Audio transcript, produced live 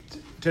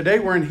Today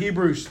we're in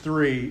Hebrews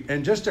 3,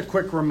 and just a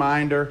quick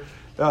reminder,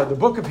 the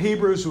book of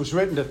Hebrews was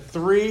written to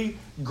three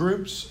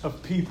groups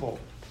of people.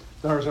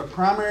 There was a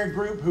primary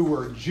group who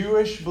were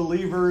Jewish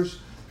believers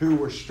who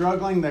were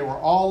struggling. They were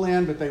all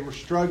in, but they were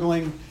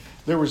struggling.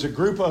 There was a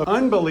group of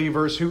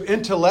unbelievers who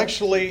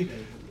intellectually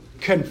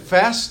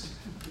confessed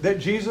that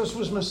Jesus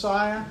was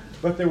Messiah,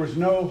 but there was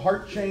no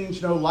heart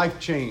change, no life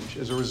change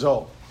as a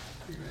result.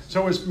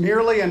 So it was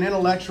merely an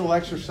intellectual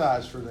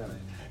exercise for them.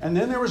 And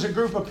then there was a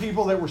group of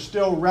people that were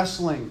still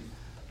wrestling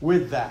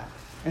with that.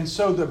 And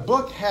so the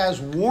book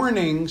has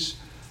warnings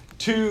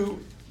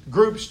to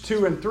groups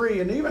 2 and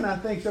 3. And even I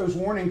think those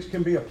warnings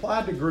can be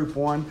applied to group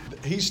 1.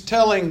 He's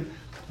telling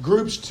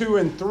groups 2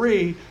 and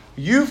 3,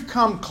 you've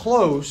come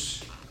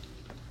close.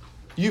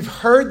 You've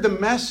heard the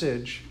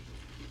message.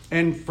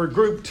 And for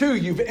group 2,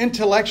 you've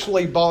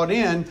intellectually bought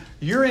in.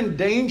 You're in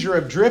danger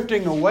of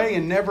drifting away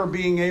and never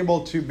being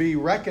able to be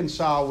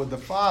reconciled with the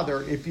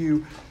Father if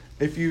you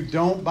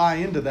don't buy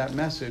into that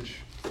message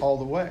all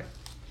the way.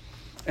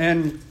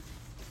 And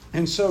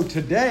so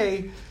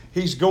today,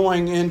 he's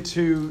going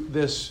into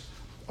this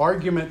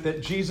argument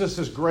that Jesus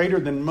is greater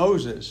than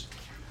Moses.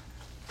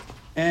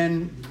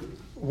 And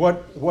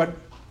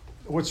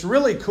what's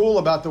really cool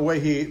about the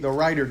way the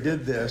writer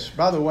did this,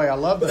 by the way, I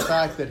love the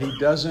fact that he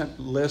doesn't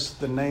list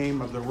the name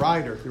of the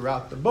writer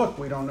throughout the book.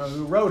 We don't know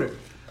who wrote it.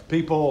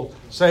 People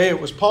say it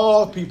was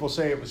Paul. People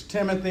say it was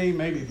Timothy,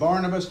 maybe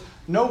Barnabas.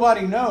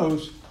 Nobody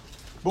knows.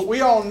 But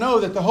we all know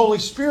that the Holy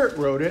Spirit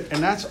wrote it,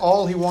 and that's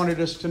all he wanted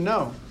us to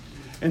know.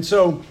 And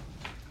so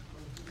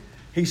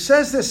he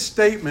says this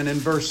statement in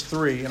verse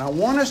 3, and I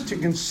want us to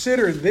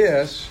consider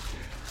this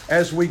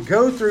as we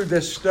go through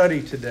this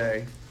study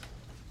today.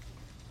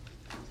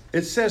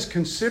 It says,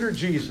 consider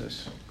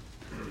Jesus.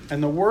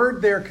 And the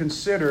word there,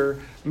 consider,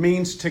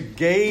 means to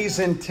gaze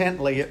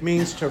intently. It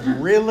means to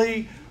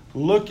really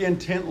look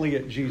intently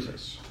at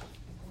Jesus.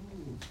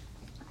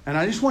 And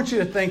I just want you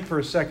to think for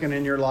a second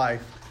in your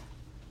life,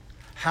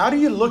 how do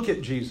you look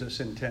at Jesus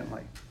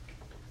intently?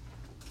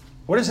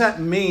 What does that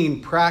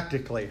mean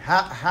practically?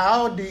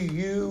 How do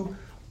you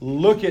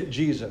look at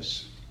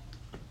Jesus?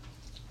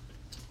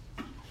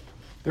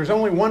 There's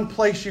only one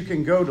place you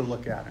can go to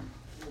look at him,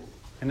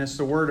 and it's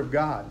the Word of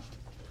God.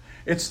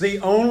 It's the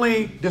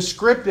only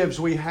descriptives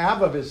we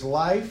have of his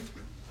life.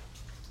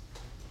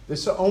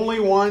 It's the only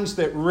ones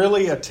that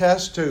really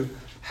attest to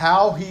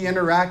how he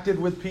interacted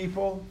with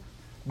people,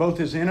 both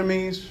his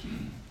enemies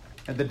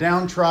and the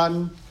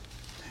downtrodden.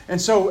 And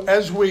so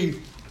as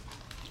we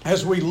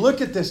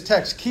look at this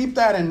text, keep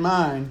that in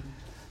mind.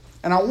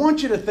 And I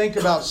want you to think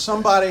about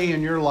somebody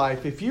in your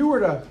life. If you were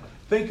to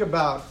think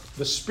about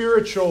the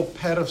spiritual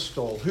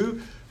pedestal,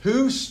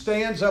 who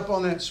stands up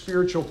on that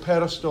spiritual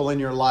pedestal in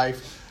your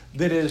life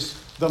that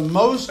is the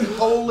most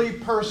holy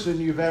person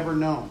you've ever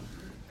known?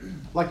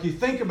 Like you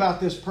think about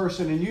this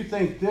person and you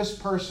think, this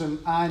person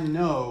I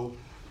know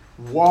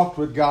walked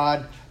with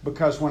God,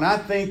 because when I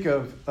think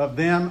of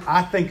them,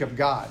 I think of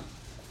God.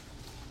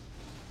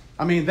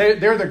 I mean,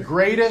 they're the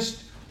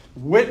greatest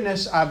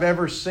witness I've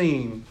ever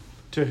seen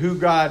to who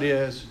God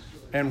is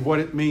and what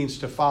it means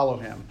to follow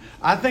him.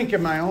 I think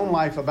in my own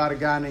life about a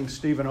guy named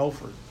Stephen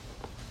Olford.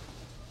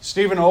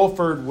 Stephen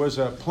Olford was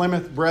a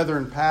Plymouth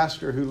Brethren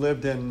pastor who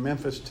lived in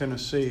Memphis,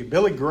 Tennessee.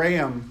 Billy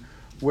Graham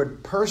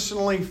would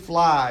personally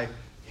fly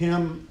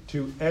him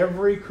to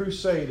every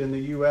crusade in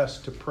the U.S.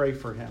 to pray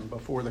for him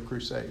before the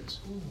crusades.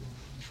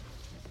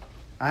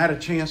 I had a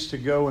chance to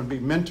go and be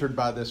mentored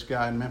by this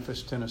guy in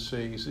Memphis,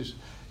 Tennessee.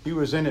 He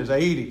was in his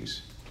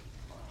 80s.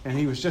 And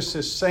he was just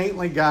this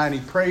saintly guy. And he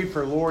prayed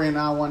for Lori and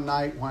I one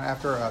night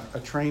after a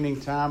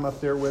training time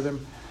up there with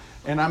him.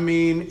 And I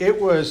mean,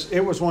 it was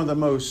one of the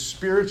most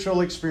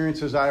spiritual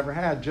experiences I ever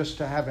had, just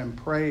to have him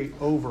pray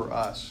over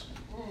us.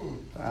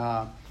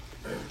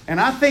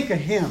 And I think of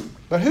him.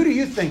 But who do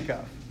you think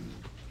of?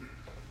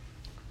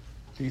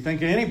 Do you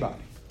think of anybody?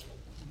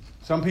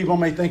 Some people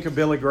may think of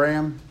Billy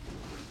Graham.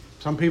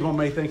 Some people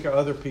may think of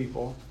other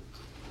people.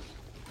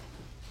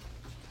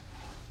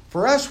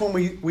 For us, when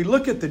we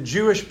look at the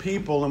Jewish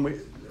people and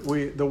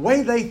the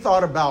way they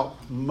thought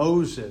about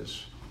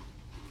Moses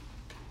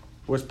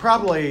was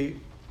probably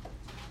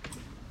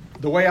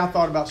the way I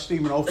thought about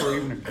Stephen Olford,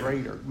 even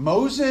greater.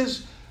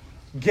 Moses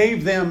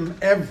gave them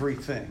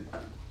everything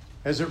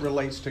as it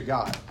relates to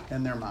God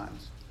in their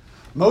minds.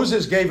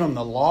 Moses gave them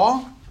the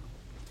law.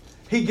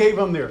 He gave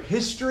them their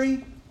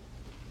history.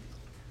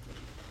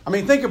 I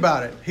mean, think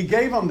about it. He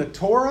gave them the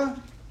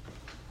Torah.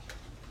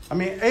 I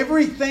mean,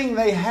 everything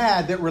they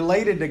had that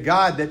related to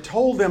God, that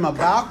told them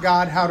about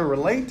God, how to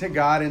relate to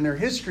God, and their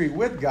history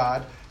with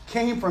God,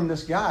 came from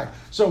this guy.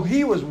 So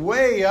he was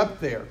way up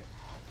there.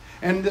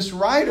 And this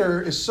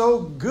writer is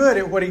so good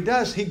at what he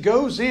does. He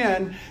goes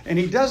in and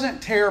he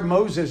doesn't tear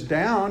Moses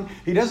down.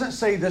 He doesn't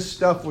say this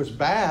stuff was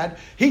bad.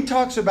 He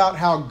talks about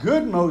how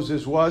good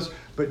Moses was,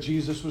 but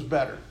Jesus was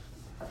better.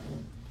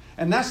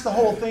 And that's the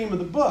whole theme of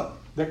the book,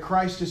 that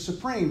Christ is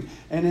supreme.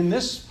 And in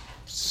this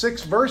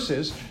 6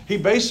 verses, he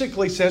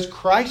basically says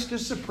Christ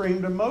is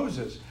supreme to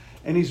Moses.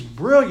 And he's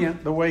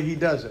brilliant the way he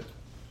does it.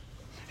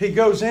 He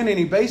goes in and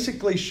he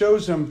basically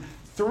shows them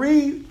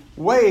three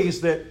ways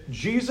that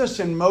Jesus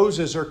and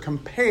Moses are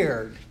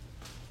compared.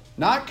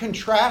 Not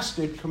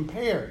contrasted,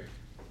 compared.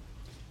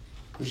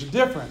 There's a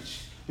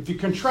difference. If you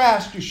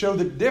contrast, you show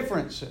the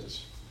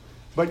differences.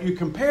 But you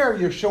compare,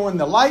 you're showing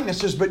the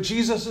likenesses, but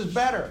Jesus is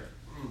better.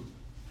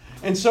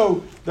 And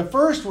so the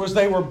first was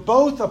they were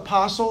both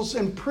apostles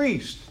and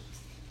priests.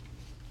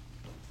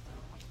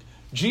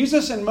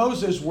 Jesus and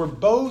Moses were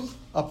both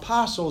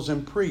apostles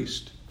and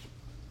priests.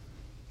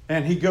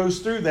 And he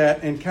goes through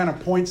that and kind of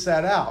points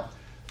that out.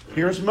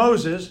 Here's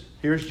Moses,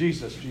 here's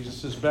Jesus.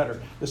 Jesus is better.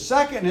 The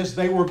second is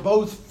they were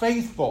both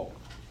faithful.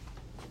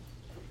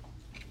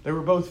 They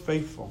were both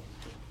faithful.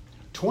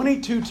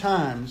 22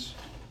 times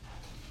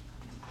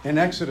in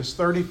Exodus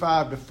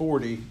 35 to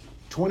 40,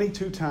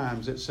 22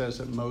 times it says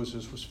that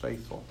Moses was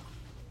faithful.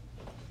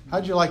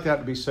 How'd you like that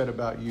to be said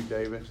about you,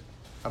 David,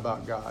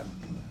 about God?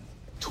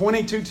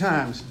 22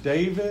 times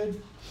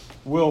David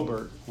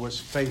Wilbert was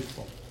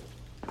faithful.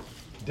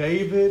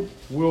 David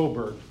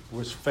Wilbert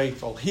was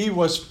faithful. He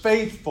was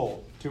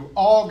faithful to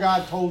all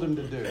God told him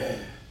to do.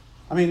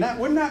 I mean,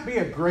 wouldn't that be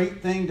a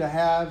great thing to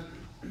have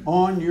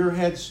on your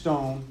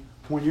headstone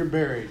when you're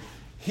buried?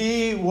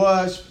 He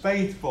was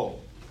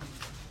faithful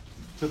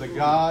to the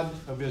God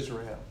of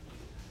Israel.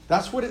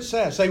 That's what it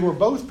says. They were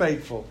both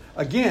faithful.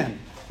 Again,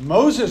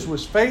 Moses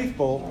was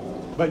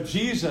faithful, but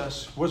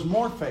Jesus was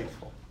more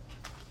faithful.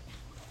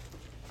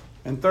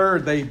 And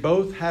third, they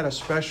both had a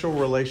special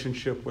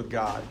relationship with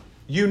God.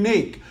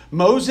 Unique.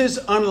 Moses,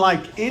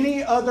 unlike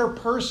any other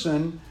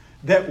person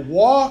that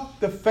walked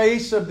the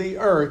face of the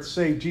earth,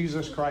 save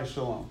Jesus Christ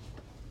alone.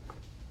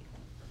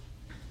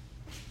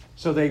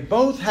 So they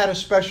both had a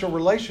special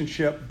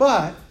relationship,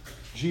 but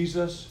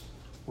Jesus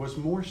was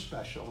more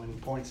special, and he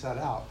points that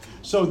out.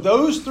 So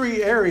those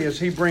three areas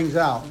he brings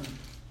out.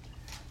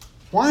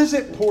 Why is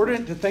it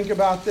important to think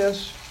about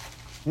this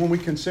when we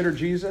consider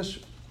Jesus?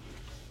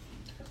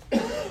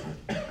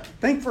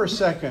 Think for a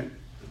second.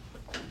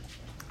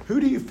 Who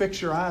do you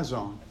fix your eyes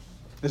on?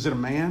 Is it a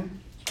man?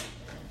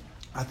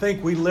 I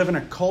think we live in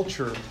a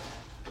culture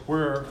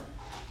where,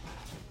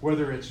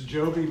 whether it's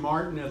Joby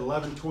Martin at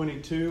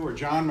 1122 or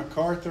John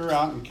MacArthur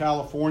out in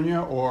California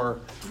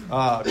or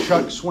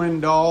Chuck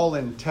Swindoll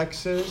in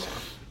Texas,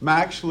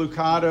 Max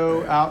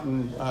Lucado out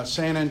in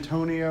San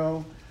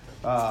Antonio,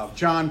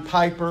 John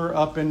Piper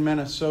up in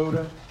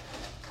Minnesota.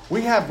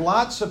 We have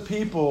lots of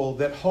people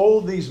that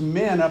hold these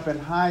men up in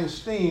high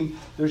esteem.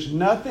 There's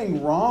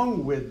nothing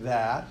wrong with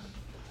that,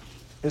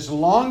 as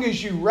long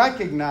as you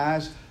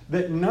recognize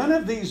that none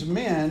of these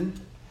men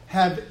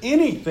have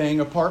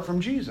anything apart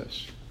from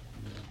Jesus.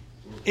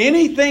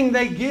 Anything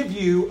they give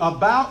you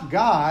about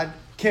God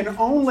can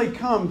only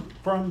come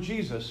from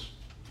Jesus.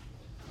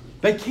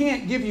 They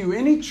can't give you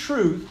any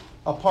truth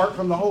apart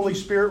from the Holy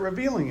Spirit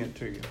revealing it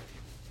to you.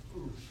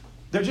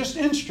 They're just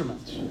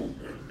instruments.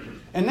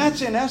 And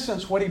that's in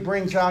essence what he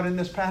brings out in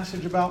this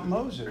passage about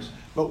Moses.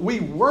 But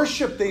we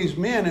worship these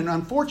men, and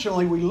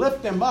unfortunately we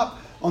lift them up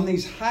on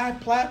these high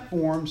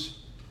platforms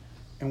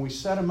and we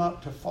set them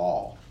up to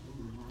fall.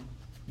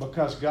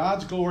 Because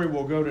God's glory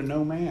will go to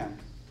no man.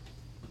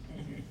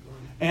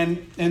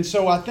 And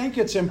so I think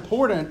it's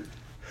important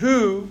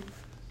who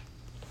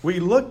we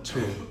look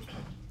to.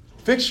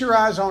 Fix your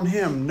eyes on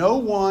him, no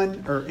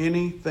one or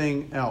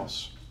anything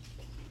else.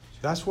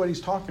 That's what he's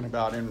talking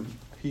about in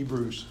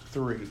Hebrews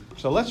 3.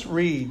 So let's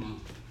read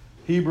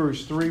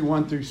Hebrews 3,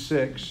 1 through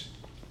 6.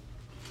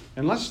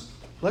 And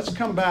let's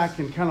come back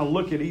and kind of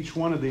look at each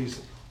one of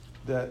these.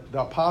 The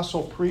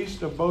apostle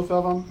priest of both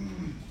of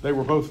them, they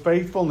were both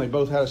faithful and they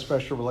both had a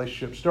special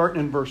relationship.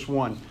 Starting in verse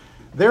 1.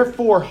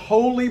 Therefore,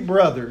 holy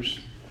brothers,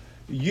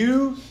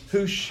 you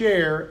who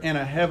share in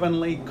a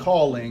heavenly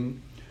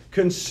calling,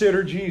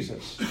 consider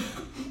Jesus.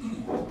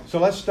 So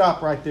let's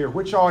stop right there.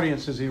 Which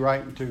audience is he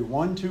writing to?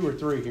 1, 2, or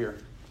 3 here?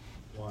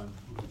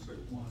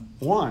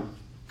 1.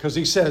 Because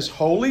he says,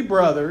 holy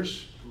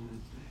brothers.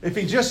 If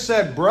he just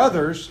said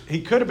brothers,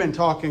 he could have been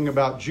talking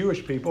about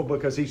Jewish people,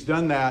 because he's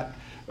done that,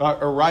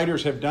 or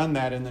writers have done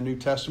that in the New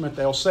Testament.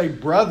 They'll say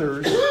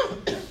brothers,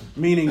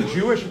 meaning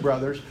Jewish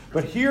brothers.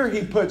 But here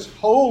he puts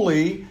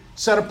holy,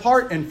 set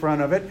apart in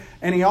front of it.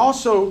 And he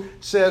also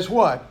says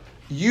what?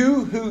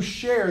 You who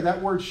share. That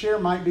word share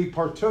might be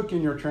partook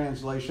in your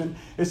translation.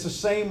 It's the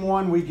same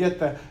one we get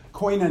the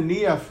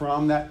koinonia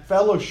from, that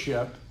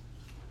fellowship.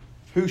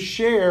 Who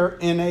share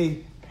in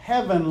a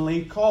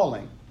heavenly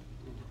calling.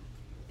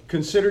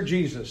 Consider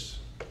Jesus,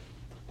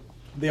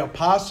 the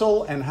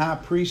apostle and high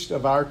priest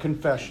of our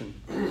confession,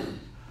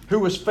 who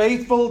was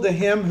faithful to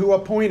him who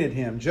appointed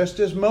him, just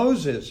as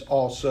Moses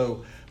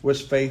also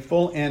was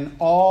faithful in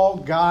all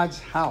God's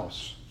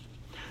house.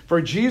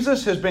 For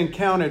Jesus has been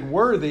counted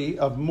worthy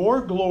of more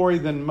glory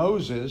than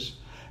Moses,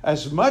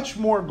 as much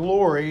more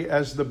glory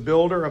as the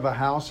builder of a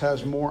house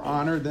has more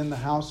honor than the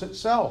house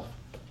itself.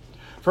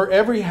 For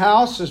every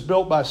house is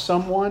built by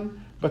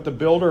someone, but the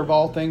builder of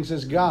all things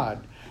is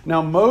God.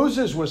 Now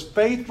Moses was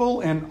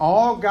faithful in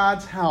all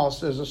God's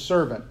house as a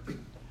servant,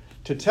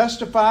 to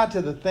testify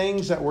to the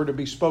things that were to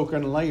be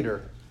spoken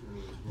later.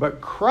 But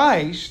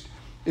Christ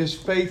is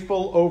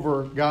faithful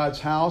over God's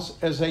house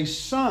as a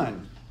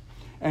son,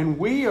 and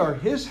we are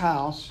His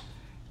house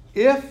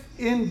if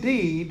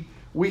indeed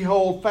we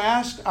hold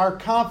fast our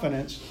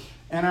confidence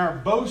and our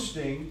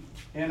boasting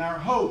in our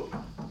hope.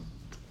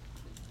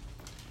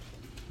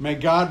 May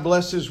God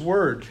bless His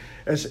word.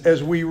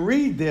 As we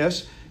read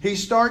this, he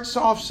starts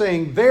off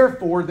saying,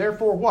 therefore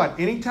what?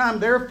 Anytime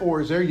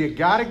therefore is there, you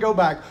got to go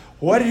back.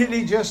 What had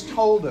he just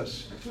told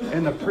us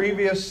in the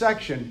previous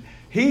section?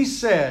 He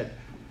said,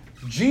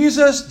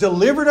 Jesus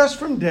delivered us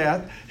from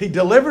death. He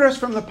delivered us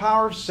from the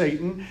power of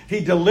Satan.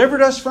 He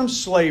delivered us from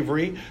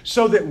slavery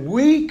so that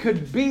we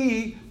could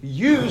be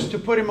used to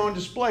put Him on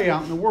display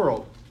out in the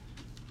world.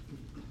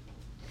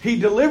 He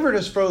delivered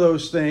us from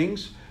those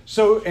things.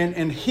 So,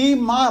 and He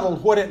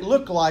modeled what it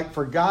looked like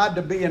for God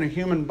to be in a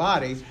human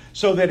body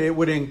so that it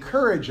would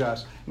encourage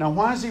us. Now,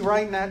 why is He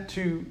writing that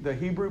to the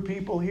Hebrew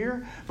people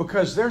here?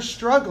 Because they're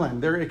struggling.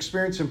 They're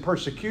experiencing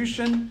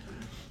persecution.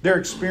 They're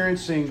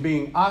experiencing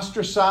being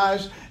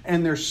ostracized.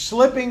 And they're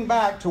slipping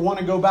back to want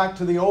to go back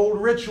to the old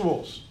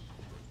rituals.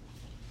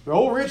 The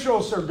old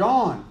rituals are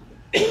gone.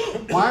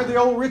 Why are the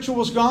old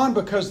rituals gone?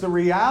 Because the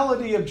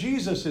reality of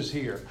Jesus is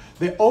here.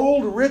 The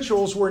old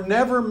rituals were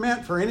never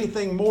meant for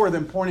anything more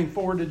than pointing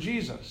forward to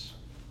Jesus.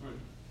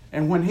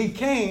 And when He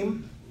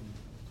came,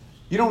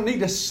 you don't need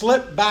to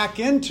slip back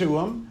into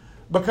them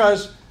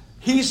because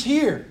He's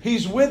here.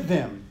 He's with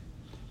them.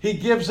 He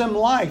gives them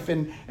life.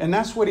 And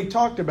that's what He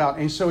talked about.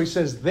 And so He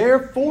says,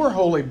 therefore,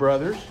 holy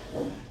brothers,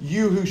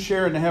 you who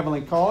share in the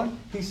heavenly calling,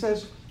 He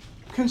says,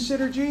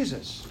 consider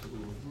Jesus.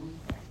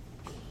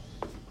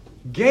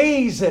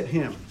 Gaze at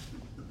Him.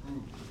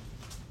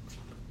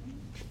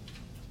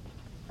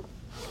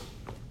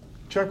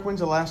 Chuck, when's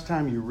the last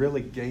time you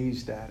really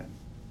gazed at Him?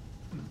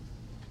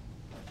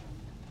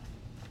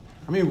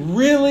 I mean,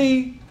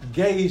 really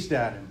gazed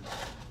at Him.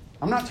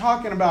 I'm not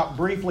talking about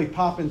briefly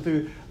popping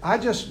through.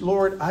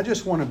 Lord, I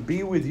just want to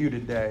be with You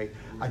today.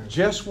 I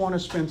just want to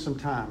spend some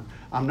time.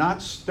 I'm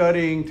not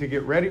studying to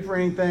get ready for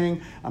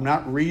anything. I'm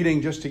not reading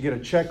just to get a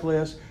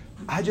checklist.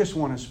 I just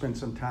want to spend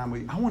some time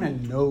with You. I want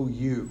to know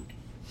You.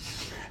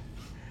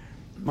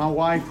 My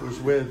wife was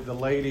with the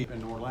lady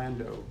in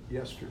Orlando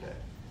yesterday,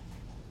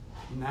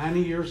 90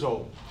 years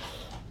old.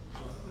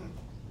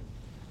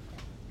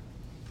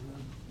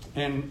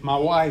 And my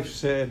wife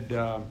said,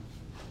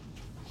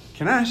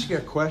 can I ask you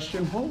a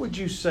question? What would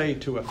you say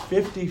to a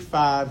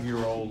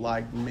 55-year-old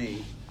like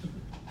me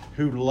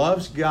who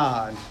loves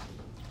God?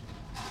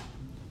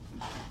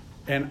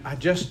 And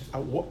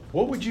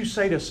what would you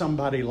say to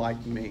somebody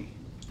like me?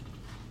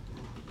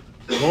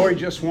 Lori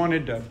just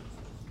wanted to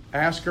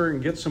ask her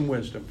and get some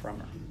wisdom from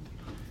her.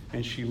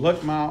 And she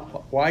looked my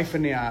wife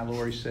in the eye,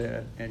 Lori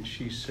said, and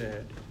she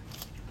said,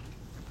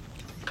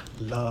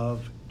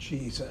 love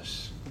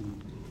Jesus.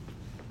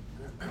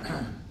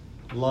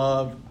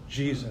 Love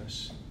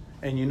Jesus.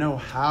 And you know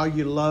how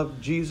you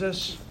love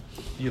Jesus?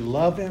 You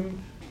love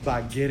Him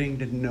by getting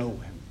to know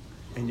Him.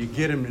 And you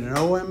get Him to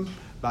know Him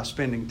by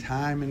spending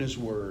time in His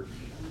Word.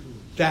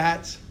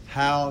 That's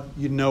how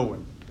you know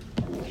Him.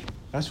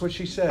 That's what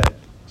she said.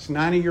 It's a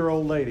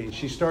 90-year-old lady. And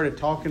she started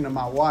talking to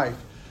my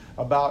wife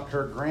about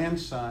her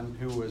grandson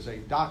who was a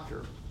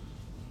doctor.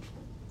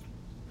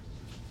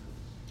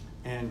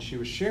 And she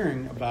was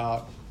sharing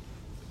about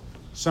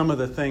some of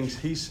the things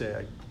he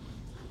said.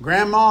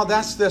 Grandma,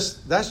 that's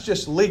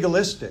just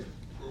legalistic.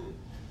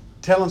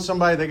 Telling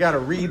somebody they got to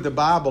read the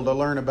Bible to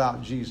learn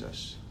about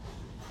Jesus.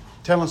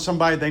 Telling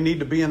somebody they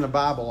need to be in the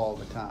Bible all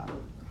the time.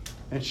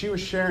 And she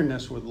was sharing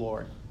this with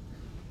Lori.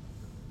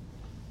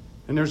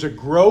 And there's a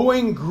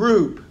growing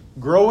group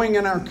growing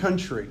in our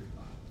country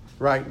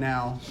right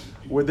now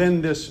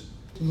within this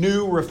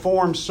new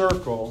Reformed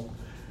circle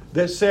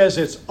that says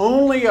it's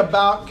only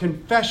about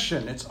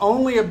confession. It's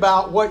only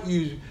about what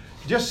you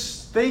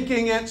just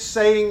thinking it,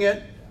 saying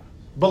it,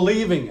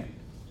 believing it.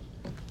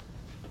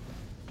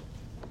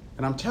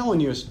 And I'm telling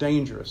you, it's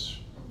dangerous.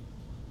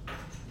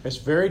 It's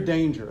very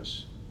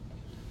dangerous.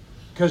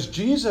 Because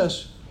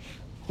Jesus,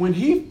 when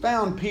He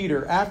found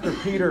Peter, after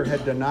Peter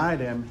had denied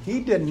Him,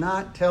 He did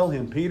not tell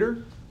him,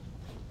 Peter,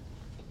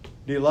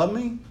 do you love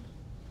me?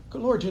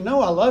 Good Lord, you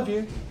know I love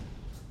you.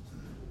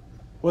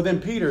 Well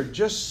then, Peter,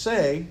 just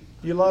say,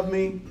 you love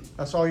me.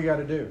 That's all you got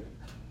to do.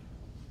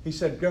 He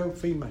said, go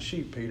feed my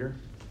sheep, Peter.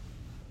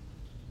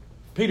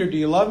 Peter, do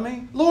you love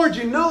me? Lord,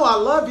 you know I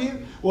love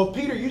you. Well,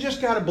 Peter, you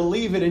just got to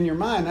believe it in your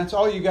mind. That's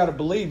all you got to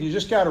believe. You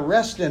just got to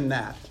rest in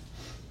that.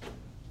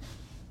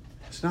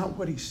 It's not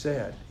what He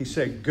said. He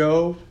said,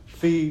 go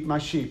feed my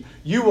sheep.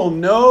 You will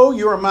know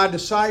you are my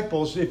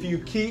disciples if you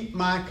keep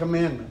my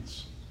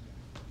commandments.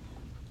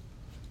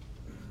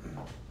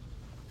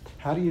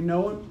 How do you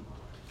know Him?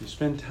 You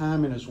spend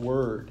time in His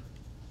Word.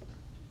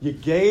 You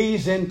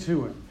gaze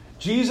into Him.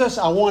 Jesus,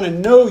 I want to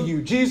know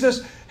You.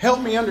 Jesus,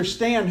 help me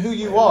understand who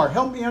You are.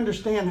 Help me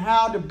understand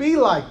how to be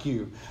like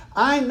You.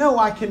 I know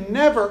I can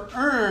never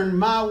earn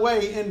my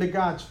way into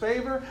God's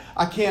favor.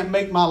 I can't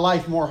make my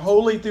life more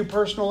holy through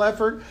personal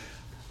effort.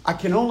 I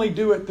can only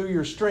do it through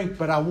Your strength,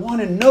 but I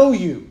want to know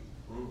You.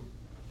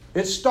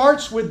 It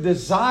starts with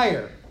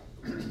desire.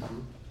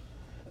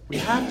 We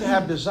have to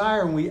have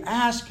desire when we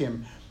ask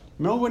Him.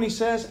 Remember when He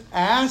says,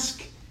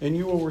 ask and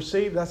you will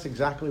receive? That's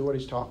exactly what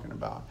He's talking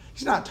about.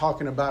 He's not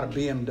talking about a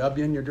BMW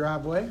in your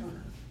driveway.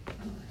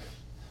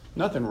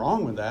 Nothing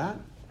wrong with that.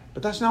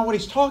 But that's not what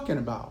He's talking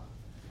about.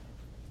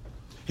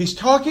 He's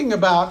talking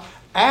about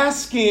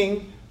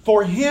asking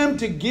for Him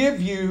to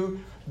give you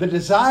the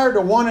desire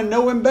to want to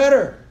know Him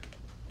better.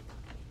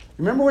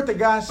 Remember what the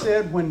guy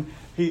said when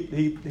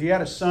he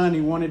had a son, he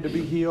wanted to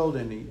be healed,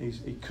 and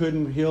he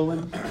couldn't heal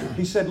him?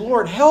 He said,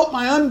 Lord, help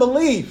my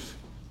unbelief.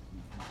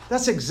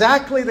 That's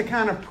exactly the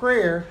kind of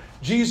prayer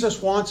Jesus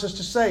wants us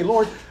to say.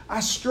 Lord, I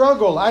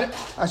struggle.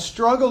 I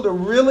struggle to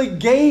really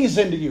gaze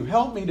into you.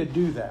 Help me to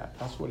do that.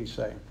 That's what He's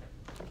saying.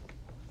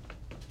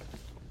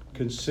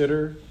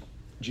 Consider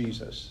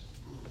Jesus.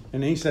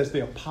 And He says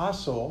the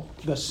apostle,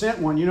 the sent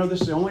one. You know,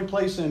 this is the only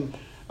place in,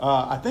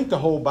 I think, the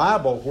whole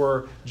Bible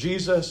where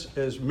Jesus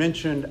is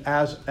mentioned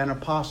as an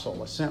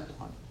apostle, a sent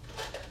one.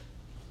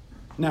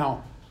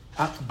 Now,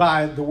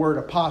 by the word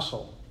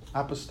apostle,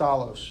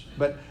 apostolos.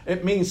 But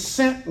it means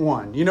sent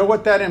one. You know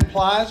what that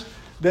implies?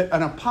 That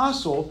an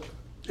apostle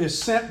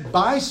is sent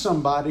by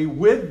somebody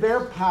with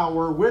their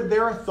power, with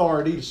their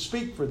authority to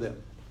speak for them.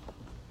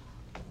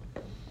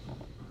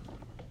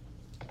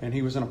 And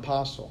he was an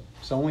apostle.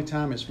 It's the only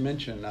time it's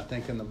mentioned, I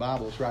think, in the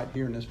Bible is right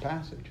here in this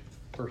passage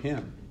for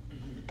him.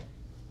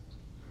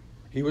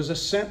 He was a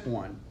sent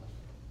one.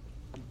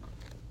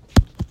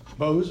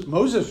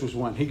 Moses was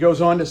one. He goes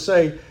on to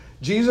say,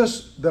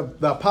 Jesus, the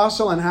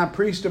apostle and high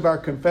priest of our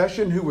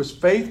confession, who was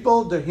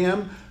faithful to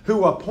Him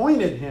who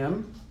appointed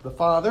him, the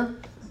Father,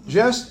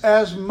 just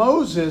as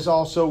Moses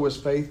also was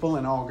faithful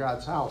in all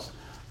God's house.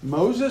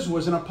 Moses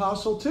was an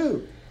apostle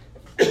too.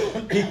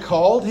 He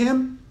called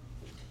him.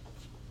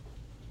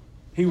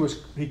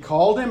 He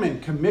called him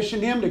and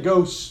commissioned him to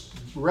go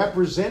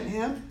represent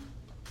him.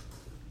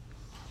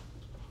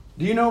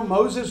 Do you know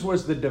Moses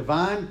was the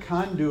divine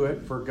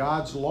conduit for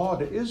God's law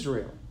to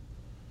Israel?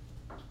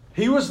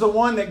 He was the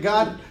one that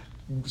God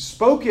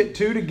spoke it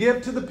to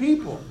give to the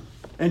people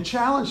and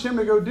challenged him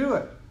to go do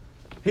it.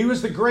 He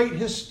was the great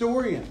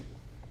historian.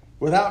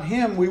 Without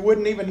him, we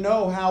wouldn't even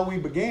know how we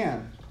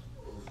began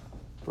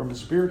from a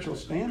spiritual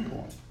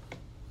standpoint.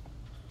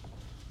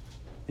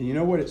 And you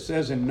know what it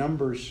says in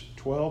Numbers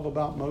 12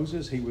 about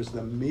Moses? He was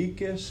the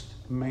meekest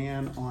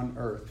man on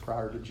earth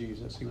prior to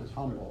Jesus. He was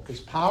humble. As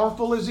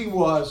powerful as he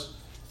was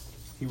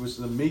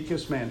the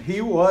meekest man.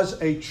 He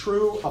was a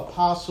true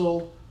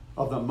apostle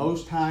of the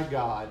Most High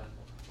God,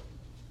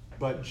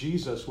 but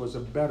Jesus was a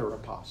better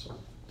apostle.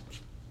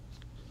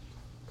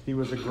 He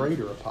was a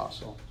greater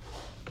apostle.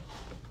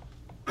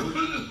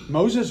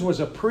 Moses was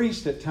a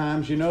priest at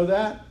times, you know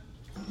that?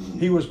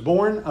 He was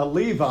born a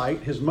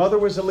Levite. His mother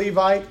was a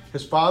Levite.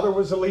 His father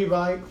was a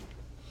Levite.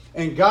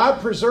 And God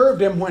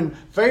preserved him when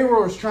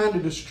Pharaoh was trying to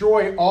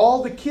destroy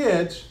all the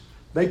kids.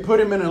 They put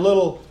him in a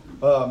little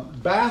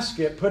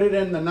basket, put it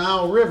in the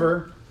Nile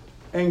River.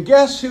 And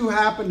guess who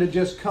happened to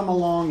just come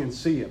along and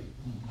see him?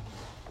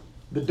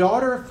 The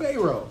daughter of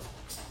Pharaoh,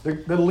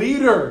 the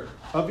leader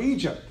of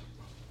Egypt.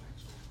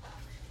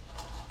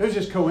 It was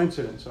just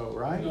coincidence, though,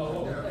 right?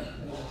 No.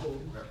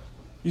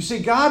 You see,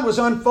 God was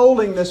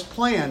unfolding this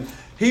plan.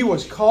 He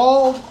was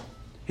called.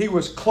 He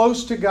was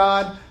close to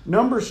God.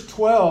 Numbers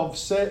 12,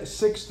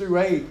 6 through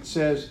 8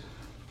 says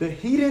that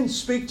He didn't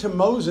speak to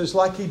Moses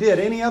like He did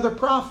any other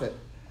prophet.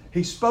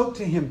 He spoke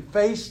to him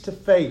face to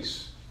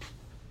face.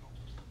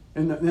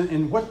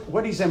 And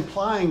what He's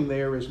implying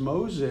there is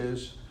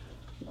Moses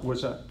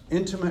was an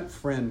intimate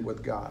friend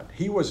with God.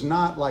 He was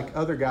not like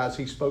other guys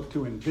He spoke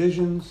to in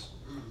visions.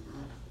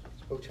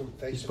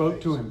 He spoke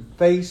to him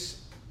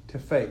face to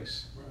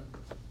face.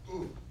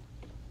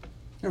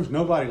 There was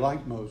nobody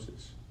like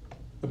Moses.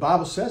 The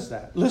Bible says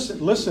that.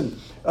 Listen.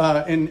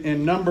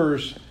 In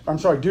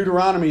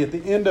Deuteronomy, at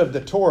the end of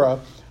the Torah,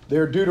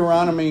 there,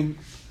 Deuteronomy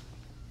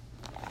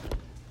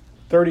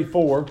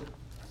 34,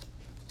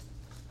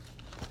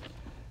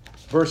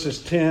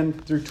 verses 10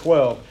 through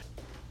 12.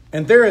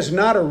 And there has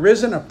not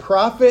arisen a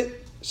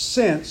prophet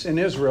since in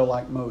Israel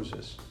like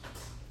Moses,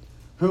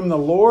 whom the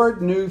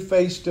Lord knew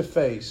face to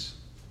face.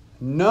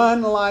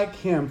 None like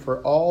him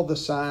for all the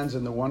signs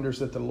and the wonders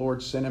that the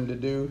Lord sent him to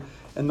do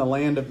in the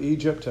land of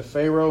Egypt, to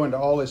Pharaoh and to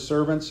all his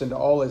servants and to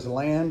all his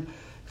land,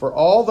 for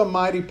all the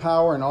mighty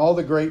power and all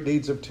the great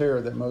deeds of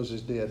terror that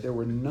Moses did. There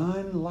were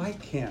none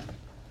like him.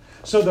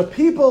 So the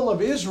people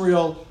of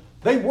Israel,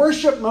 they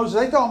worshiped Moses.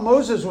 They thought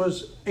Moses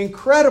was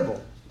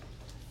incredible.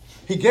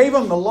 He gave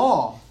them the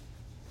law.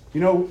 You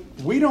know,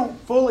 we don't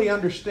fully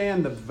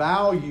understand the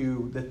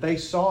value that they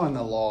saw in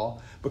the law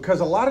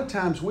because a lot of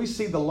times we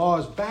see the law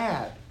as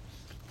bad.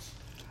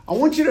 I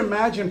want you to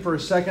imagine for a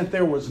second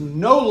there was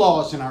no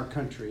laws in our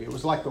country. It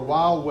was like the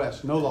Wild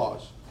West, no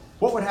laws.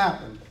 What would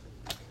happen?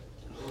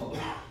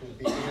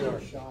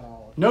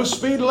 No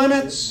speed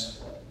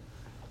limits.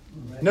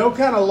 No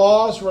kind of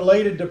laws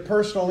related to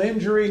personal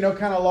injury. No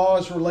kind of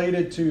laws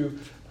related to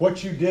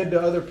what you did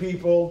to other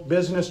people,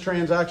 business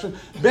transactions.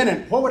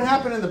 Bennett, what would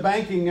happen in the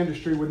banking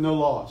industry with no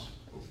laws?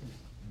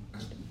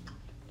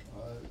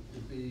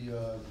 It'd be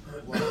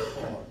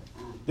fraud.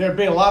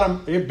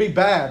 It'd be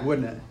bad,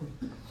 wouldn't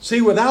it?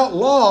 See, without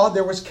law,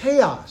 there was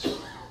chaos.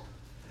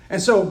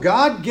 And so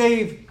God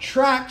gave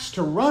tracks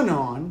to run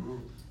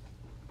on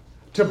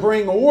to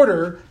bring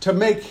order, to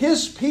make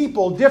His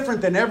people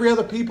different than every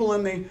other people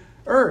in the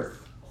earth.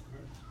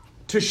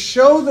 To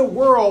show the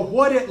world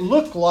what it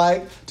looked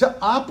like to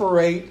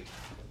operate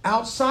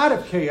outside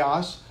of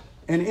chaos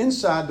and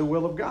inside the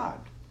will of God.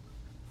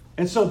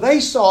 And so they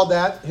saw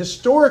that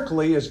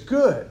historically as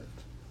good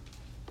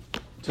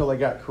until they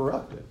got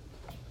corrupted.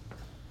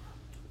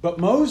 But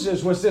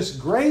Moses was this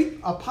great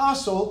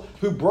apostle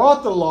who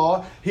brought the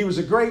law. He was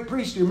a great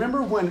priest. You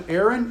remember when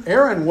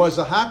Aaron was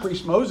the high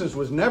priest? Moses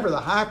was never the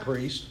high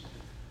priest.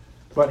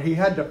 But he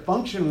had to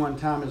function one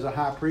time as a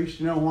high priest.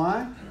 You know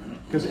why?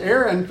 Because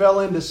Aaron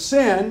fell into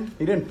sin.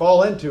 He didn't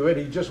fall into it.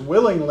 He just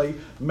willingly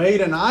made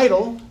an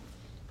idol.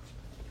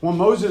 When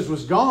Moses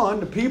was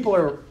gone, the people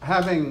are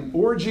having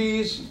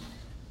orgies.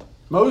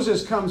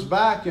 Moses comes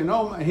back, and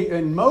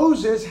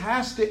Moses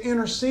has to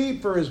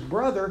intercede for his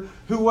brother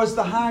who was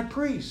the high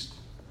priest.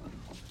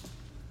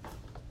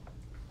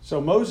 So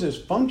Moses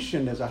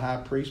functioned as a high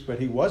priest, but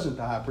he wasn't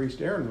the high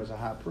priest. Aaron was a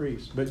high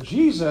priest. But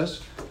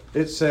Jesus,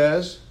 it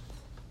says,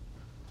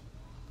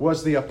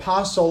 was the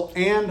apostle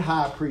and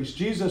high priest.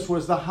 Jesus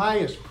was the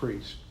highest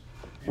priest.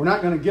 We're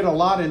not going to get a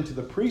lot into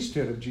the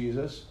priesthood of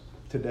Jesus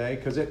today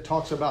because it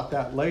talks about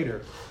that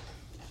later.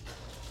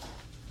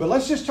 But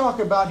let's just talk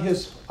about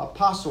his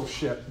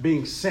apostleship,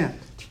 being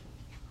sent.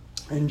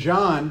 In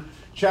John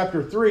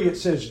chapter 3, it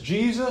says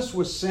Jesus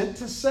was sent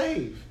to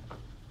save. It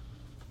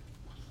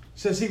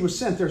says he was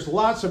sent. There's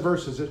lots of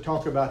verses that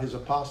talk about his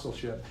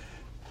apostleship.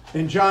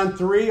 In John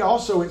 3,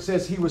 also it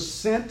says he was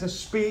sent to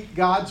speak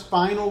God's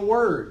final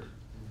word.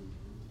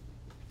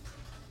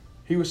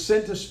 He was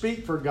sent to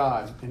speak for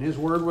God, and his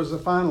word was the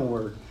final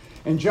word.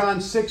 In John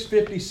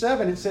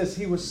 6:57, it says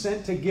he was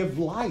sent to give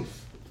life.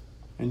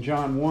 In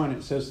John 1,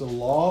 it says the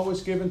law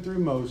was given through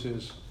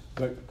Moses,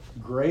 but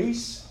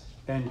grace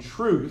and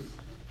truth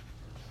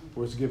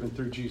was given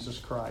through Jesus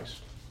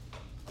Christ.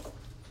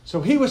 So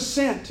he was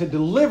sent to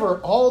deliver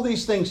all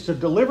these things, to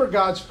deliver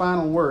God's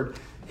final word.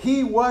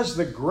 He was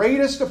the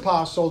greatest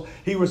apostle.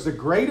 He was the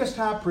greatest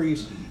high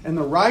priest. And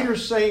the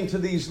writer's saying to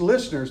these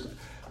listeners,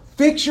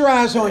 fix your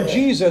eyes on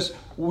Jesus.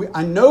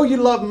 I know you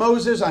love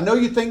Moses. I know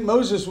you think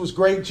Moses was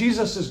great.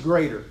 Jesus is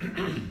greater.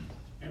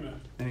 Amen.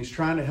 And he's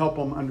trying to help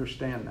them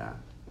understand that.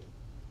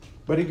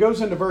 But he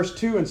goes into verse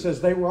 2 and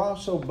says they were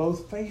also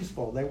both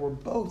faithful. They were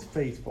both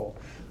faithful.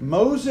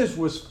 Moses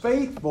was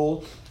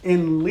faithful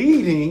in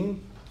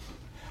leading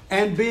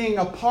and being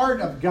a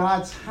part of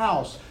God's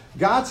house.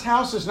 God's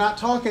house is not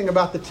talking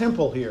about the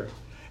temple here.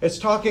 It's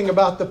talking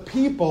about the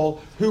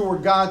people who were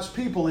God's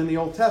people in the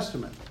Old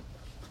Testament.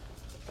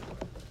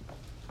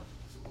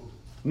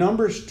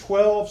 Numbers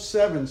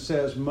 12:7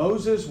 says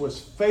Moses was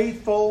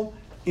faithful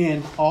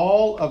in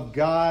all of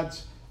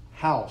God's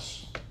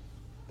house.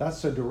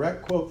 That's a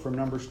direct quote from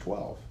Numbers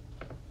 12.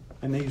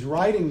 And he's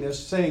writing this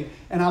saying,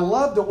 and I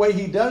love the way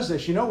he does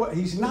this. You know what?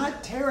 He's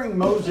not tearing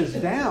Moses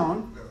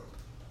down.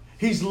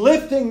 He's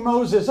lifting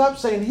Moses up,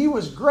 saying he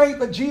was great,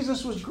 but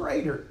Jesus was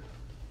greater.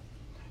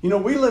 You know,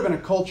 we live in a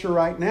culture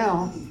right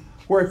now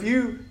where if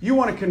you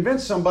want to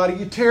convince somebody,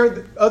 you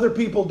tear other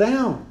people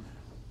down.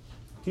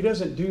 He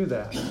doesn't do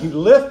that. He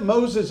lifts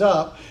Moses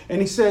up, and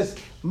he says,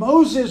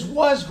 Moses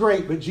was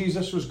great, but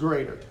Jesus was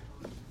greater.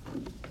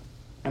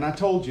 And I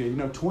told you,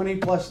 20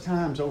 plus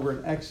times over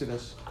in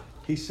Exodus,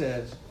 he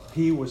says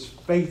he was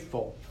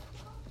faithful.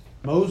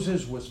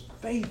 Moses was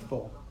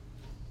faithful.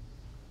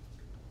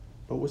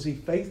 But was he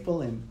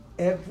faithful in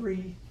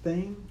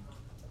everything?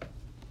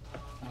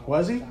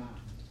 Was he?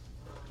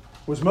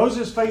 Was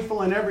Moses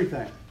faithful in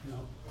everything? No.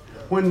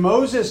 When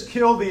Moses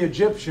killed the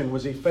Egyptian,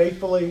 was he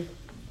faithfully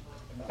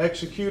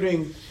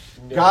executing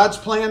God's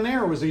plan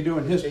there, or was he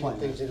doing his plan?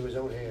 Things into his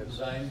own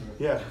hands.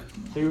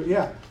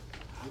 Yeah.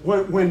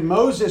 When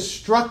Moses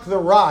struck the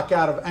rock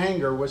out of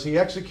anger, was he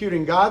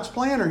executing God's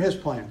plan or his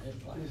plan? His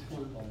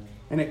plan.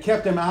 And it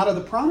kept him out of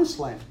the promised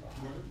land.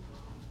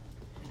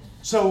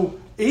 So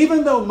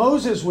even though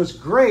Moses was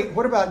great,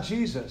 what about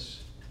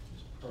Jesus?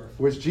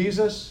 Was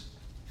Jesus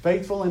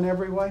faithful in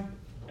every way?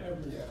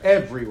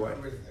 Every way.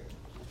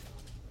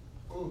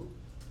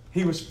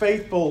 He was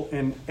faithful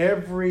in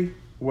every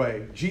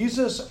way.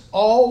 Jesus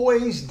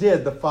always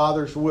did the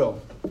Father's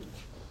will.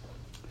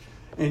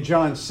 In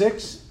John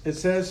 6, it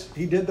says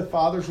he did the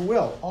Father's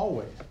will,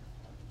 always.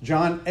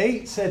 John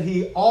 8 said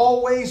he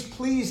always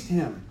pleased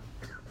him.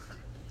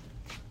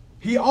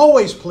 He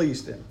always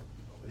pleased him.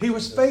 He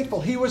was faithful.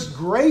 He was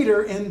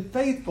greater in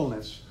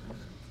faithfulness.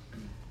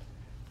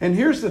 And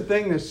here's the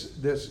thing,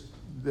 this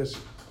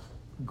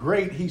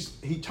great,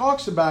 he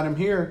talks about him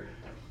here,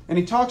 and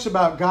he talks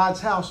about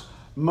God's house.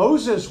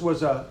 Moses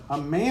was a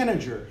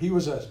manager. He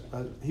was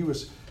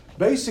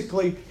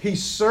basically, he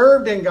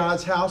served in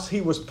God's house.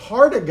 He was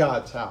part of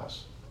God's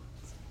house.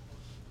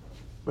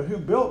 But who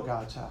built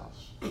God's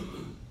house?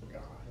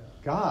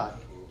 God.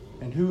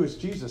 And who is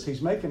Jesus?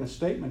 He's making a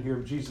statement here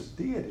of Jesus'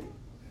 deity.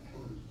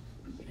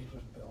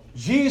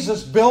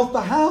 Jesus built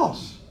the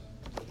house.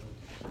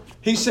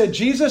 He said,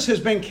 Jesus has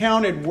been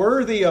counted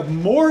worthy of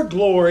more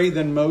glory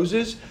than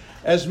Moses,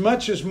 as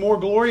much as more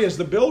glory as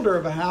the builder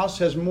of a house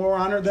has more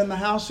honor than the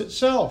house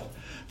itself.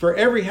 For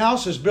every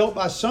house is built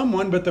by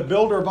someone, but the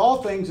builder of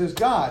all things is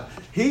God.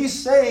 He's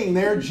saying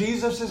there,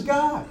 Jesus is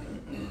God.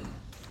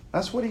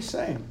 That's what he's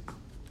saying.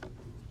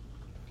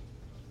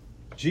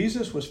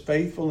 Jesus was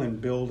faithful in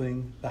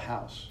building the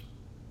house.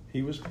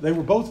 They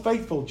were both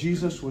faithful.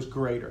 Jesus was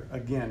greater.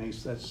 Again, he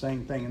says the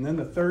same thing. And then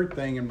the third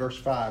thing in verse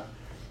 5,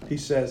 he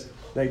says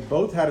they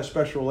both had a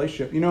special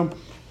relationship. You know,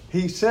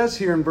 he says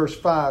here in verse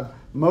 5,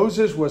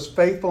 Moses was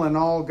faithful in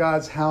all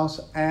God's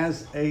house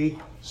as a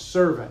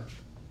servant.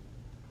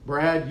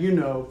 Brad, you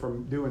know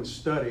from doing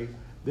study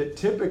that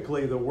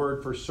typically the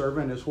word for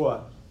servant is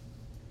what?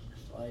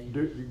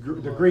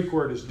 The Greek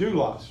word is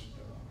doulos.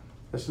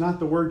 That's not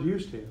the word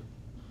used here.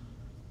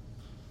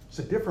 It's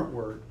a different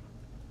word.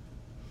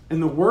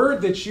 And the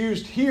word that's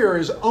used here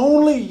is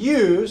only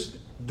used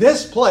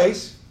this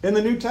place in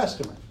the New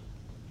Testament.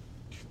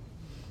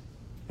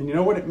 And you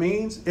know what it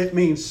means? It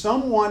means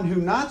someone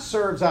who not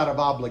serves out of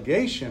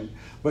obligation,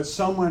 but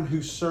someone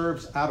who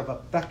serves out of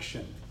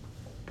affection.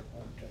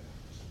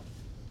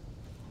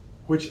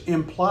 Which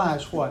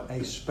implies what?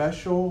 A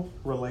special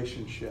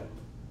relationship.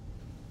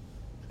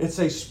 It's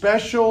a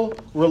special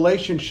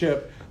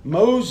relationship.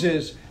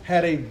 Moses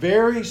had a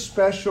very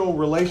special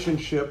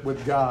relationship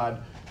with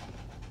God.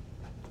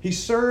 He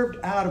served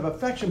out of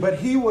affection, but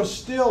he was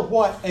still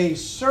what? A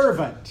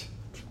servant.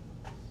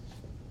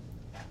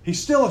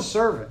 He's still a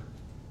servant.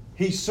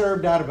 He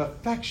served out of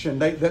affection.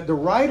 The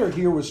writer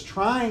here was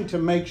trying to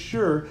make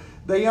sure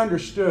they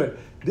understood.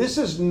 This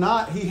is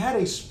not, he had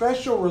a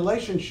special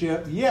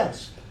relationship,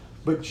 yes,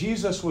 but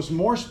Jesus was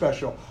more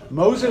special.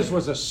 Moses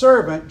was a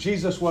servant.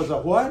 Jesus was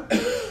a what?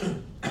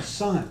 A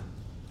son.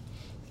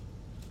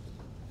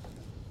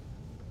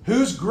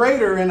 Who's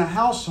greater in a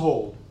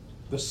household?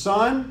 The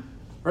son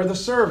or the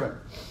servant?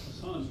 The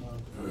son.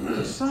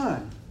 The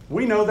son.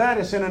 We know that.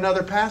 It's in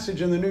another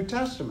passage in the New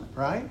Testament,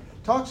 right?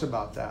 Talks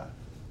about that.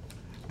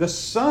 The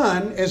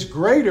son is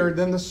greater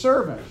than the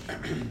servant.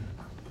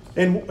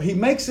 And he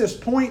makes this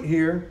point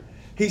here.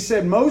 He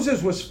said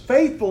Moses was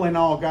faithful in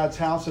all God's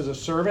house as a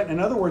servant. In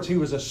other words, he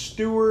was a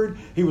steward.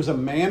 He was a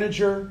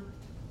manager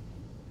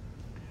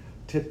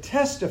to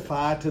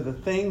testify to the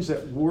things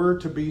that were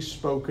to be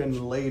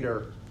spoken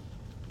later.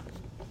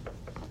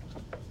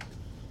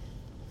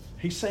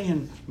 He's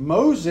saying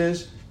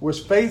Moses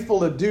was faithful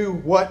to do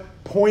what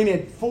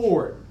pointed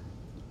forward.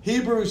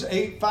 Hebrews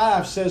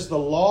 8:5 says the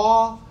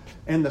law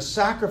and the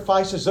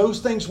sacrifices, those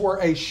things were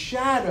a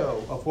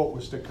shadow of what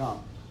was to come.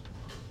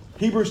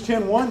 Hebrews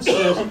 10:1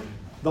 says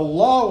the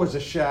law was a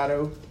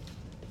shadow.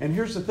 And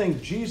here's the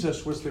thing,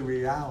 Jesus was the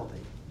reality.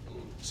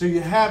 So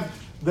you have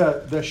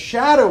the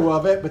shadow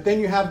of it, but then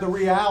you have the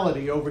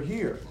reality over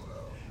here.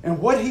 And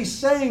what he's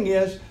saying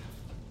is,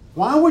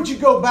 why would you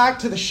go back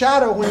to the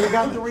shadow when you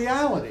got the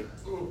reality?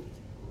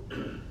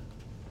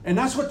 And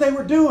that's what they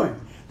were doing.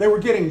 They were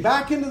getting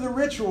back into the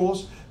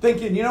rituals,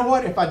 thinking, you know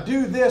what, if I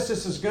do this,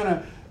 this is going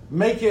to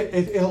make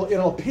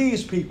it'll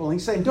appease people. And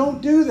he's saying,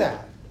 don't do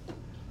that.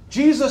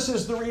 Jesus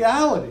is the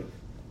reality.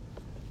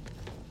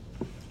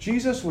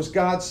 Jesus was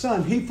God's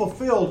son. He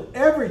fulfilled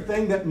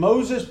everything that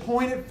Moses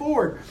pointed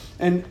forward.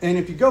 And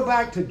if you go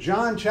back to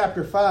John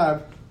chapter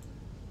 5,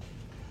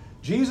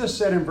 Jesus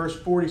said in verse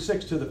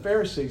 46 to the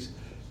Pharisees,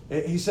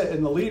 he said,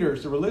 and the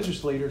leaders, the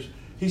religious leaders,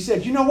 he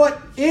said, you know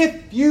what?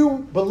 If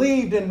you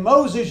believed in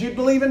Moses, you'd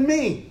believe in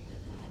me.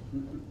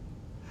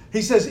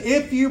 He says,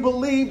 if you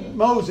believed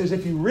Moses,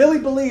 if you really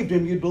believed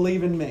him, you'd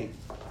believe in me.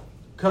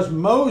 Because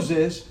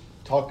Moses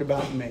talked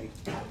about me.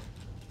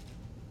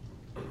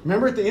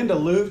 Remember at the end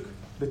of Luke,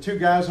 the two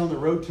guys on the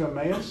road to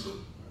Emmaus?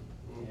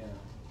 Yeah.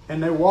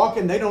 And they're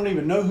walking, they don't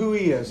even know who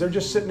he is. They're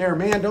just sitting there,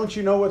 man, don't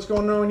you know what's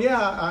going on? Yeah,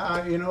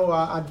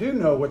 I do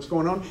know what's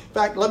going on. In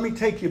fact, let me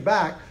take you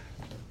back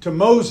to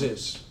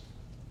Moses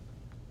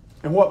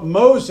and what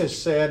Moses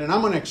said, and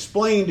I'm going to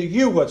explain to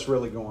you what's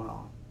really going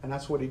on. And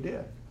that's what he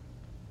did.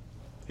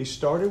 He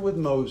started with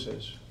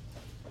Moses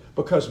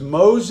because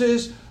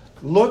Moses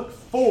looked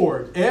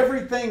forward.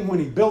 Everything when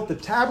he built the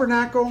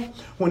tabernacle,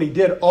 when he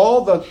did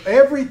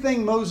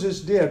everything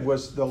Moses did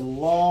was the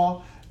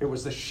law. It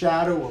was the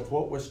shadow of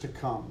what was to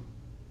come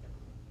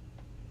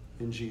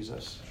in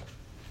Jesus.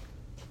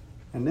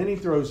 And then he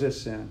throws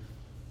this in.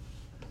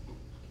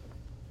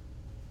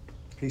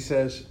 He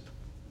says,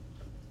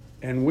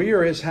 and we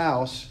are his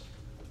house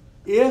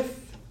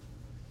if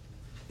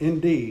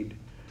indeed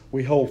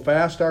we hold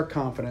fast our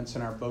confidence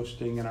and our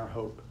boasting and our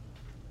hope.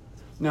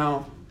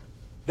 Now,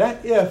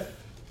 that if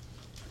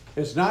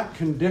is not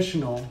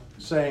conditional,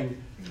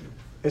 saying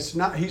it's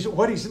not.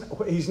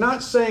 He's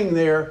not saying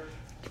there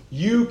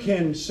you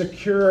can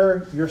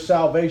secure your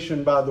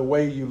salvation by the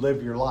way you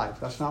live your life.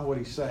 That's not what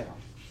he's saying.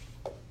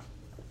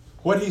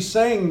 What he's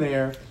saying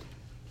there,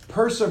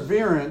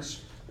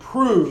 perseverance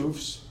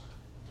proves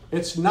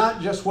it's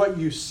not just what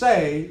you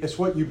say, it's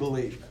what you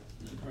believe.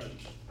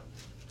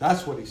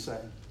 That's what he's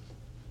saying.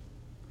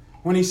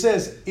 When he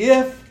says,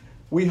 if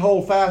we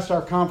hold fast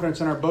our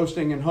confidence and our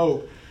boasting and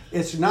hope,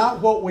 it's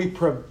not what we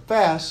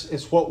profess,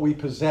 it's what we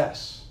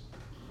possess.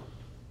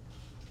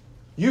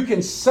 You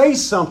can say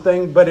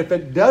something, but if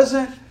it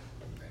doesn't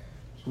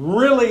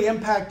really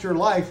impact your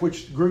life,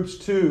 which groups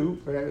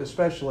 2,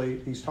 especially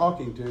he's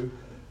talking to,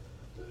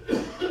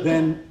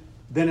 then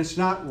it's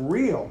not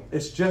real.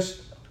 It's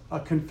just a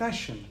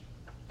confession.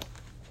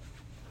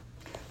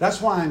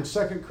 That's why in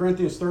 2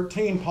 Corinthians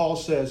 13, Paul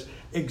says,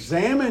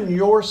 examine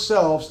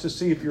yourselves to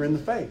see if you're in the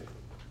faith.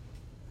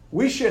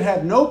 We should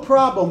have no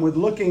problem with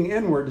looking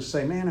inward to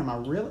say, man, am I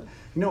really?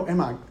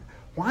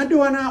 Why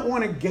do I not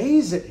want to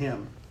gaze at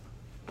him?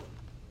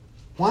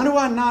 Why do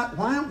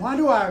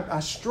I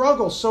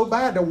struggle so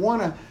bad to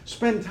want to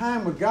spend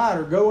time with God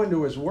or go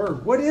into His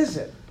Word? What is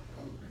it?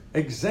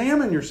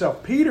 Examine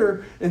yourself.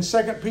 Peter in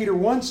 2 Peter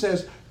 1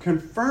 says,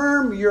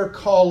 confirm your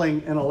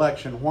calling and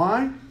election.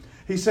 Why?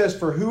 He says,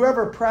 for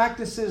whoever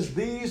practices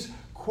these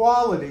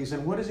qualities,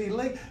 and what does he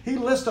list? He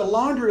lists a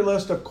laundry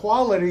list of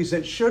qualities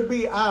that should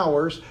be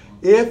ours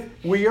if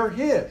we are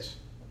His.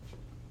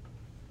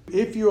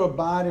 If you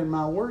abide in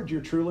my word,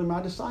 you're truly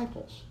my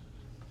disciples.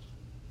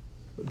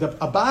 The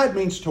abide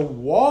means to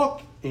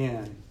walk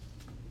in.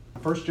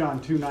 1 John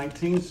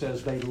 2:19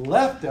 says they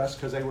left us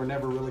because they were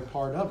never really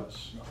part of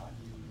us.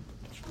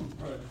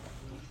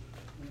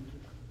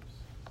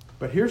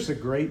 But here's the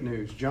great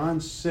news. John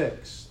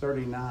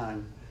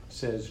 6:39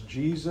 says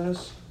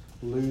Jesus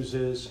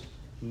loses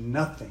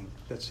nothing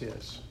that's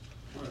His.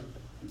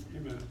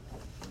 Amen.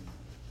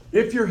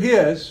 If you're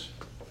His,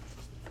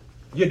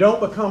 you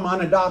don't become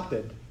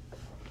unadopted.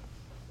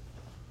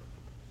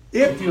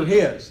 If you're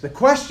His. The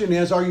question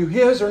is, are you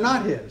His or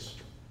not His?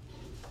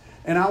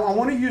 And I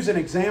want to use an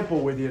example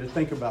with you to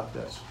think about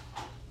this.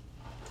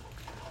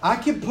 I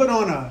can put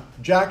on a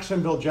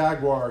Jacksonville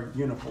Jaguar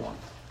uniform.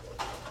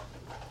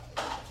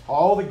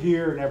 All the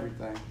gear and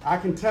everything. I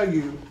can tell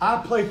you, I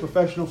play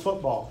professional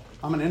football.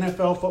 I'm an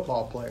NFL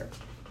football player.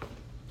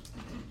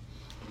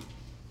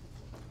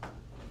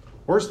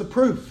 Where's the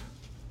proof?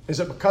 Is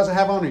it because I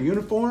have on a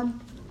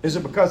uniform? Is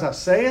it because I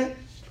say it?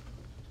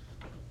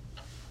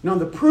 No,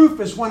 the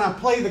proof is when I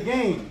play the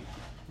game.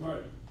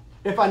 Right.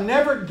 If I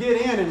never get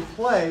in and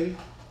play,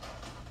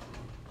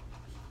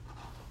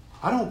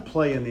 I don't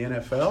play in the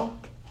NFL.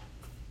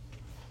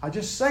 I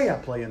just say I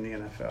play in the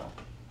NFL.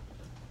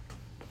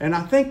 And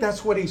I think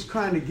that's what he's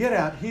trying to get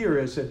at here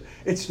is that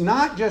it's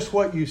not just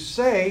what you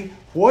say,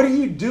 what are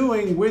you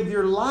doing with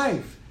your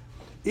life?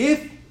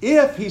 If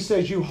he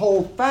says you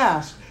hold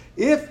fast,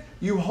 if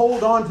you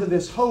hold on to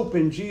this hope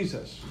in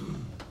Jesus,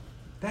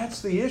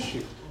 that's the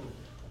issue.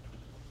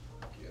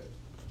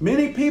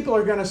 Many people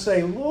are going to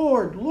say,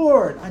 Lord,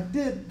 Lord, I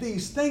did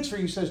these things for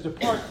you. He says,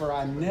 depart, for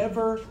I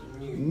never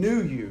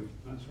knew you.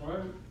 That's right.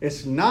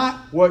 It's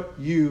not what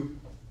you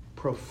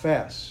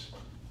profess.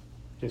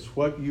 It's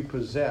what you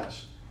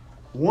possess.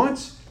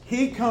 Once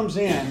He comes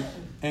in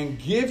and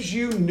gives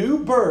you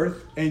new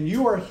birth and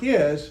you are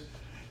His,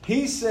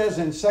 He says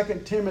in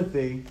 2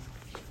 Timothy,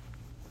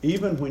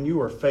 even when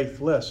you are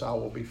faithless, I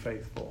will be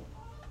faithful.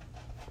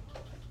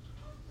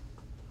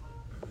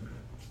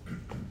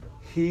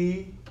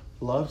 He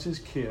loves His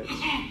kids.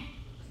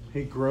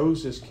 He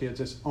grows His kids.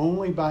 It's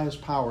only by His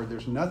power.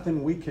 There's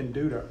nothing we can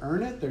do to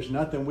earn it. There's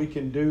nothing we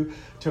can do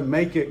to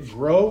make it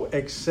grow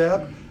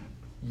except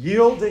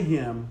yield to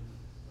Him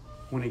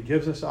when He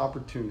gives us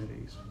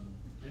opportunities.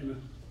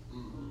 Amen.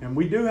 And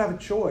we do have a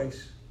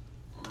choice.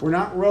 We're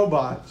not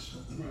robots.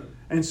 Right.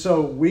 And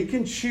so we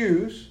can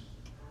choose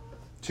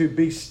to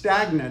be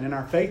stagnant in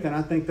our faith. And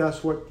I think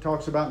that's what it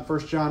talks about in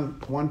 1 John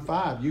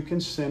 1:5. You can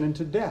sin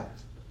unto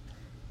death.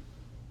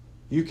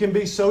 You can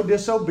be so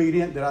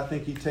disobedient that I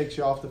think He takes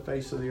you off the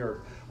face of the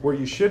earth. Where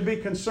you should be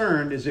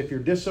concerned is if you're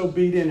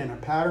disobedient in a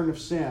pattern of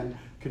sin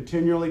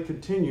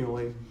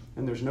continually,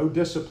 and there's no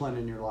discipline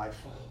in your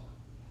life.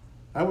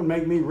 That would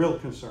make me real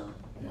concerned.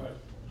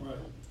 Right.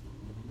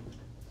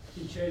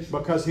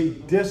 Because He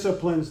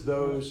disciplines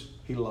those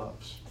He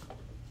loves.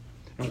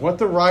 And what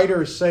the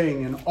writer is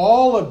saying in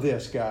all of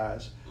this,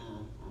 guys,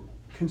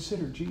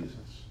 consider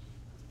Jesus.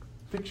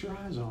 Fix your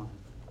eyes on Him.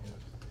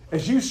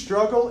 As you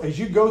struggle, as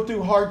you go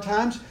through hard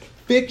times,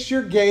 fix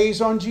your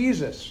gaze on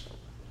Jesus.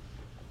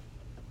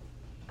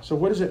 So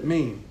what does it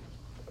mean?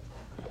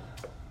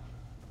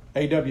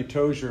 A.W.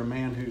 Tozier, a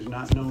man who's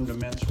not known to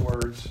mince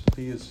words,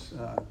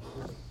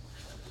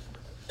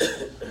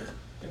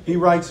 he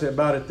writes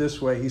about it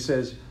this way. He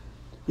says,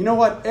 you know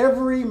what?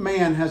 Every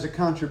man has a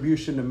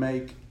contribution to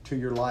make to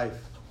your life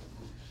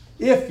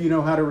if you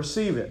know how to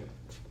receive it.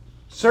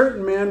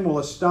 Certain men will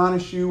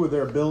astonish you with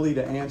their ability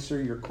to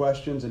answer your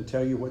questions and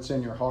tell you what's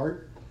in your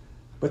heart.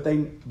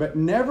 But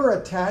never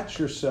attach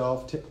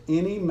yourself to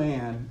any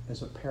man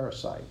as a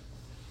parasite.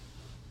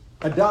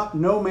 Adopt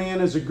no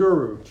man as a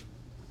guru.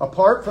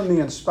 Apart from the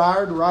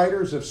inspired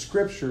writers of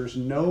scriptures,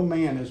 no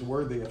man is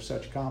worthy of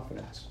such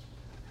confidence.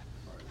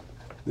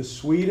 The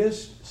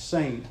sweetest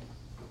saint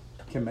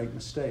can make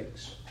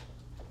mistakes.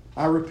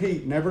 I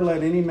repeat, never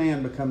let any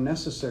man become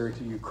necessary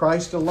to you.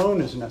 Christ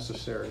alone is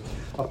necessary.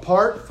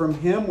 Apart from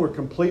Him, we're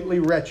completely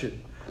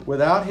wretched.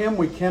 Without Him,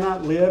 we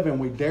cannot live and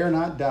we dare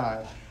not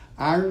die.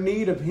 Our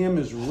need of Him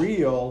is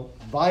real,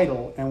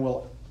 vital, and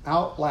will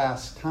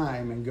outlast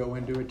time and go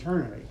into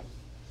eternity.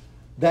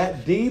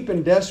 That deep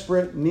and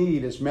desperate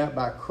need is met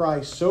by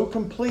Christ so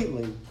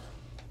completely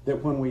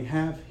that when we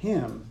have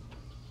Him,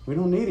 we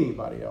don't need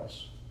anybody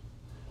else.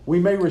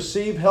 We may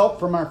receive help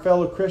from our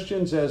fellow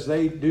Christians as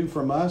they do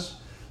from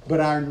us,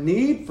 but our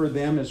need for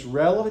them is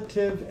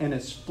relative and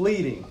it's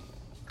fleeting.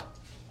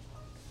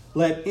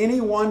 Let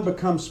anyone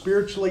become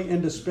spiritually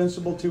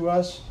indispensable to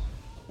us,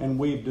 and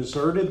we've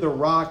deserted the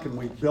rock and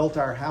we've built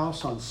our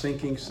house on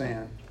sinking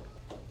sand.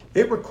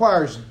 It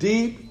requires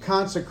deep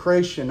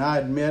consecration, I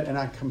admit, and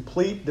a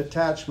complete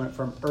detachment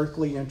from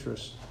earthly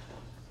interests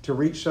to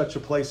reach such a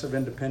place of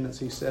independence,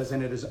 he says.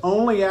 And it is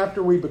only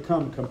after we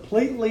become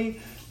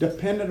completely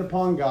dependent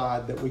upon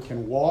God that we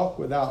can walk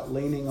without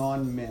leaning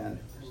on men.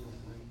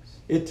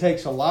 It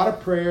takes a lot of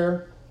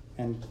prayer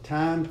and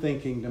time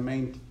thinking to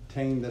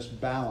maintain this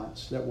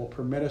balance that will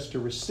permit us to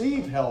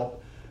receive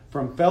help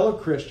from fellow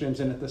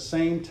Christians and at the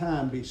same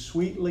time be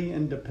sweetly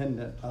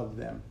independent of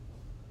them.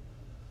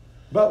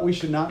 But we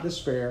should not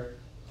despair.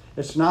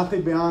 It's not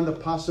beyond the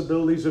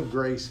possibilities of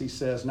grace, he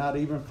says, not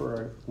even for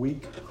a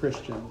weak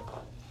Christian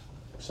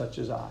such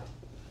as I.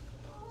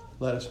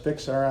 Let us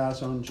fix our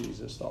eyes on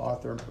Jesus, the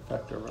author and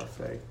perfecter of our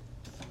faith.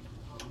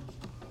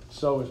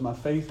 So, is my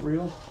faith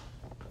real?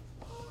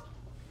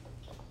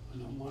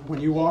 When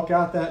you walk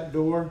out that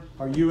door,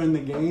 are you in the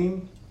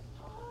game?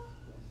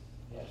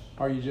 Yes.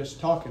 Or are you just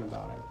talking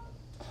about it?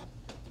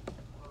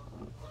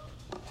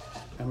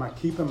 Am I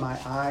keeping my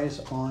eyes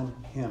on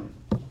Him?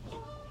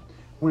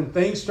 When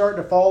things start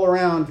to fall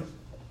around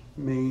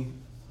me,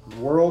 the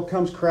world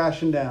comes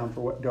crashing down.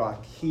 For what do I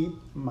keep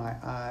my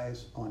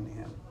eyes on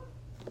Him?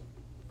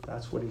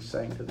 That's what he's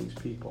saying to these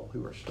people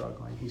who are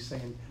struggling. He's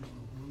saying,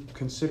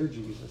 consider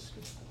Jesus.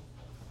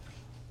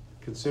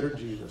 Consider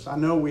Jesus. I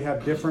know we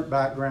have different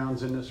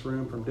backgrounds in this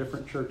room from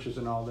different churches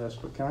and all this,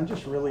 but can I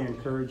just really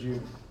encourage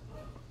you?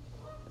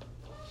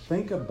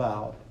 Think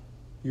about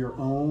your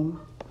own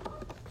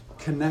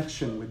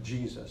connection with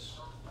Jesus.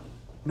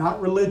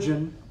 Not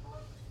religion.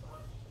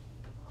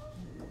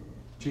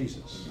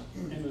 Jesus.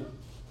 Amen.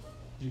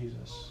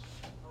 Jesus.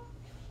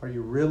 Are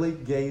you really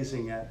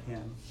gazing at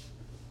Him?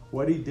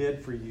 What He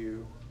did for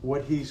you?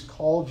 What He's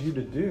called you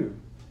to do?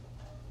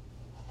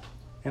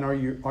 And are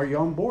you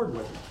on board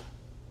with Him?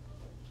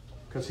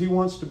 Because He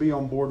wants to be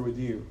on board with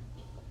you.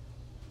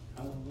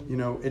 You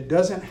know, it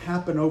doesn't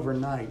happen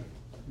overnight.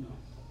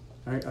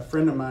 No. A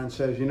friend of mine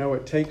says, you know,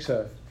 it takes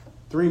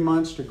 3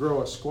 months to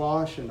grow a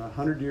squash and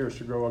 100 years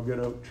to grow a good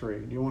oak tree.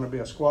 Do you want to be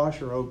a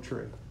squash or oak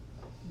tree?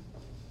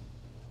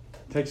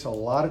 It takes a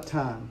lot of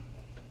time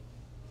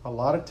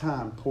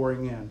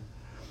pouring in.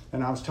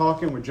 And I was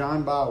talking with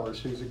John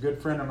Bowers, who's a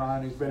good friend of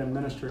mine. He's been in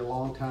ministry a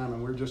long time,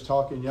 and we were just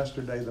talking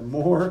yesterday. The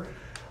more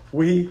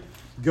we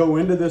go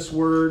into this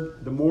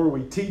word, the more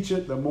we teach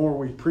it, the more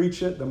we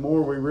preach it, the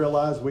more we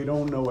realize we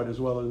don't know it as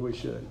well as we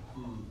should.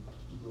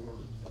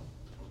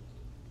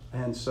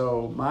 And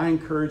so my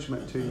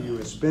encouragement to you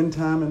is spend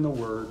time in the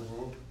Word.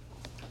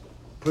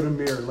 Put a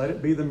mirror. Let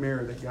it be the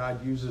mirror that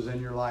God uses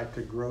in your life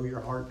to grow your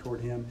heart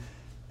toward Him.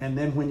 And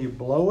then when you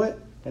blow it,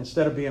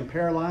 instead of being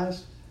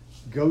paralyzed,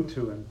 go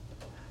to Him.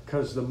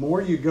 Because the more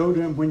you go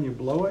to Him when you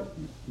blow it,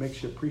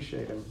 makes you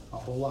appreciate Him a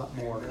whole lot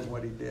more than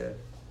what He did.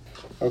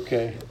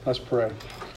 Okay, let's pray.